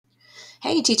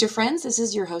Hey, teacher friends, this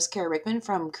is your host, Kara Rickman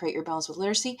from Create Your Balance with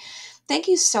Literacy. Thank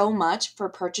you so much for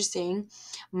purchasing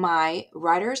my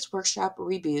Writers Workshop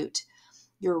Reboot.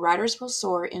 Your Writers Will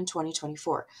Soar in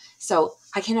 2024. So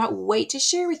I cannot wait to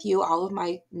share with you all of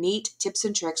my neat tips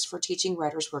and tricks for teaching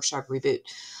Writers Workshop Reboot.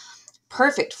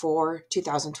 Perfect for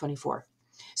 2024.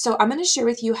 So I'm going to share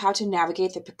with you how to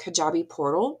navigate the Kajabi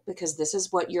portal because this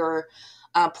is what your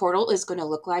portal is going to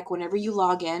look like whenever you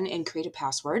log in and create a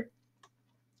password.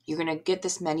 You're going to get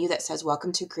this menu that says,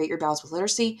 Welcome to Create Your Balance with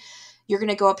Literacy. You're going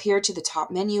to go up here to the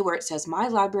top menu where it says My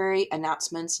Library,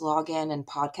 Announcements, Login, and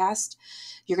Podcast.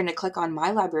 You're going to click on My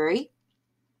Library,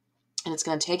 and it's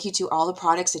going to take you to all the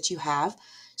products that you have.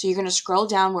 So you're going to scroll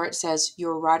down where it says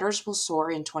Your Writers Will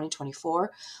Soar in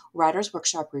 2024, Writers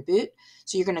Workshop Reboot.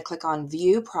 So you're going to click on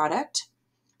View Product,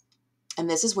 and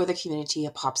this is where the community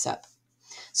pops up.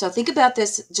 So think about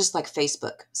this just like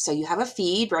Facebook. So you have a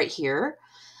feed right here.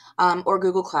 Or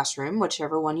Google Classroom,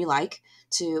 whichever one you like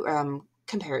to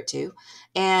compare it to.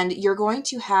 And you're going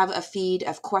to have a feed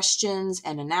of questions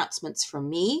and announcements from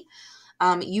me.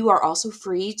 You are also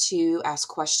free to ask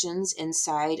questions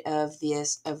inside of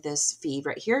this feed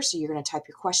right here. So you're going to type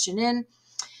your question in.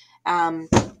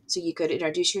 So you could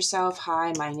introduce yourself.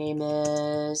 Hi, my name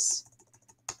is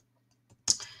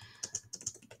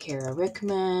Kara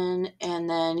Rickman, and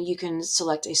then you can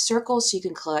select a circle so you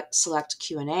can select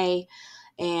Q&A,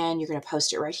 and you're going to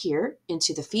post it right here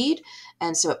into the feed,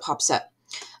 and so it pops up.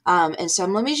 And so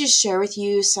let me just share with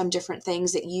you some different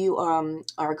things that you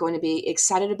are going to be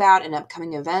excited about in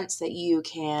upcoming events that you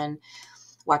can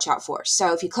watch out for.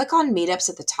 So if you click on Meetups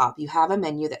at the top, you have a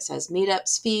menu that says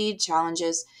Meetups, Feed,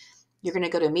 Challenges. You're going to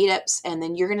go to Meetups, and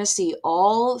then you're going to see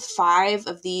all 5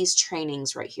 of these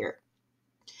trainings right here.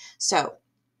 So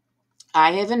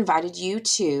I have invited you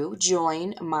to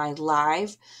join my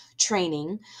live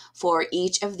training for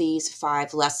each of these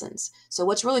 5 lessons. So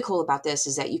what's really cool about this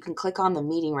is that you can click on the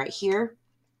meeting right here,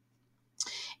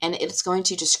 and it's going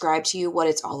to describe to you what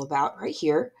it's all about right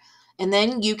here. And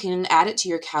then you can add it to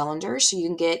your calendar so you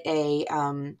can get a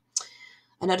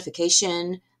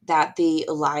notification that the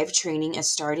live training is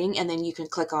starting, and then you can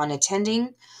click on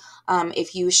attending.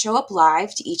 If you show up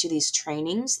live to each of these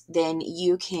trainings, then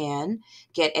you can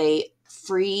get a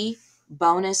free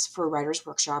bonus for Writers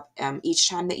Workshop each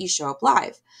time that you show up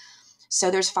live. So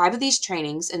there's 5 of these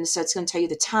trainings, and so it's going to tell you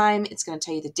the time, it's going to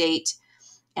tell you the date,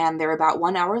 and they're about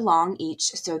 1 hour long each.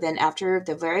 So then after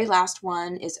the very last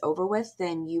one is over with,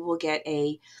 then you will get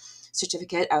a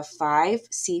certificate of 5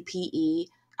 CPE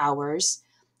hours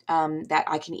that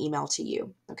I can email to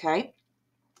you, okay?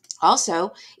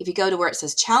 Also, if you go to where it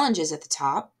says challenges at the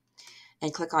top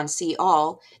and click on see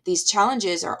all, these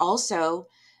challenges are also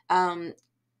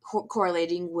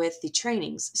correlating with the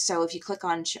trainings. So if you click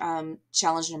on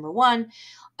challenge number 1,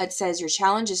 it says your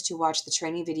challenge is to watch the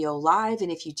training video live.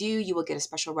 And if you do, you will get a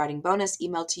special writing bonus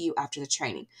emailed to you after the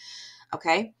training.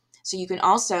 Okay. So you can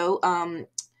also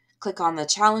click on the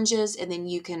challenges, and then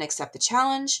you can accept the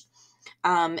challenge.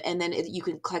 And then you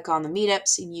can click on the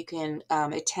meetups, and you can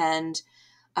attend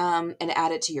and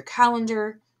add it to your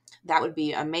calendar. That would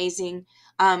be amazing.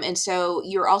 And so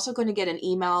you're also going to get an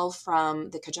email from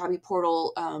the Kajabi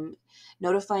portal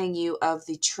notifying you of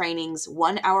the trainings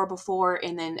 1 hour before,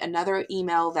 and then another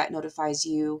email that notifies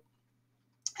you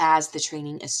as the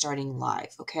training is starting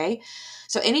live. Okay.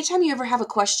 So anytime you ever have a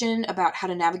question about how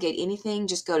to navigate anything,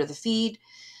 just go to the feed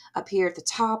up here at the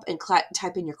top and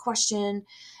type in your question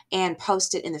and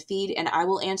post it in the feed, and I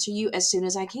will answer you as soon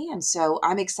as I can. So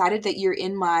I'm excited that you're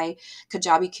in my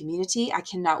Kajabi community. I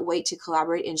cannot wait to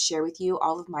collaborate and share with you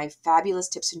all of my fabulous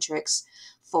tips and tricks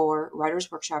for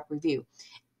Writers Workshop Reboot.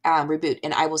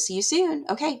 And I will see you soon.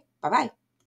 Okay, bye-bye.